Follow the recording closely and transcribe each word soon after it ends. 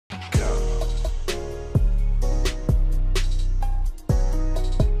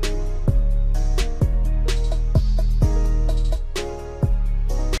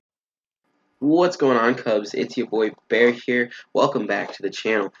What's going on, Cubs? It's your boy Bear here. Welcome back to the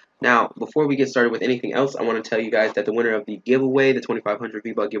channel. Now, before we get started with anything else, I want to tell you guys that the winner of the giveaway, the 2500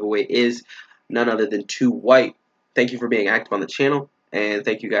 V-Buck giveaway, is none other than 2 White. Thank you for being active on the channel, and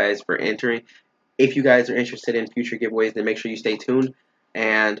thank you guys for entering. If you guys are interested in future giveaways, then make sure you stay tuned,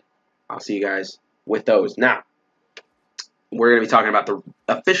 and I'll see you guys with those. Now, we're going to be talking about the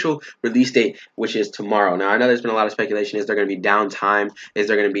official release date, which is tomorrow. Now, I know there's been a lot of speculation. Is there going to be downtime? Is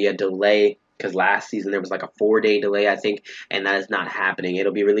there going to be a delay? Because last season there was like a 4-day delay, I think, and that is not happening.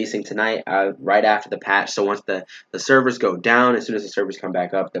 It'll be releasing tonight, right after the patch. So once the servers go down, as soon as the servers come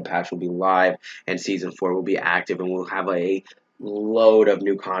back up, the patch will be live, and Season 4 will be active, and we'll have a load of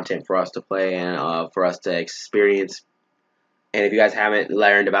new content for us to play and for us to experience. And if you guys haven't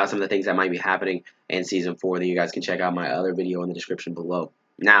learned about some of the things that might be happening in Season 4, then you guys can check out my other video in the description below.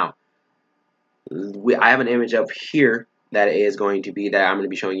 Now, I have an image up here that I'm going to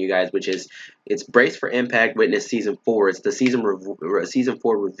be showing you guys, which is, it's Brace for Impact Witness Season 4. It's the Season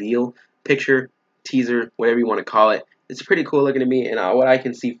 4 reveal picture, teaser, whatever you want to call it. It's pretty cool looking to me, and what I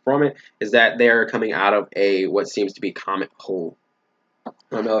can see from it is that they're coming out of what seems to be Comet Hole. I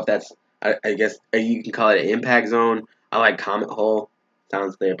don't know if that's, I guess you can call it an impact zone. I like Comet Hole.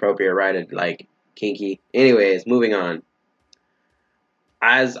 Sounds the appropriate, right? It's like kinky. Anyways, moving on.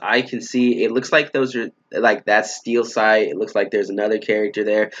 As I can see, it looks like those are like that's Steel Sight. It looks like there's another character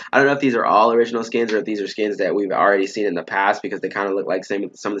there. I don't know if these are all original skins or if these are skins that we've already seen in the past, because they kind of look like some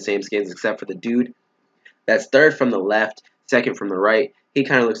of the same skins except for the dude that's third from the left, second from the right. He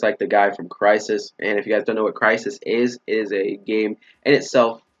kind of looks like the guy from Crysis. And if you guys don't know what Crysis is, it is a game in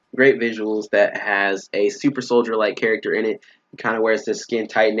itself. Great visuals that has a super soldier-like character in it. He kind of wears this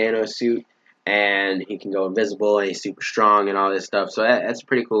skin-tight nano suit, and he can go invisible, and he's super strong and all this stuff. So that's a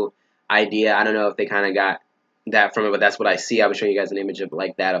pretty cool idea. I don't know if they kind of got that from it, but that's what I see. I'll be showing you guys an image of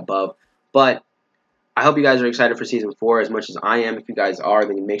like that above. But I hope you guys are excited for Season 4 as much as I am. If you guys are,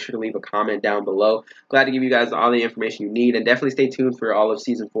 then make sure to leave a comment down below. Glad to give you guys all the information you need, and definitely stay tuned for all of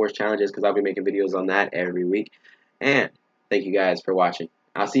Season 4's challenges, because I'll be making videos on that every week. And thank you guys for watching.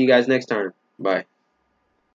 I'll see you guys next time. Bye.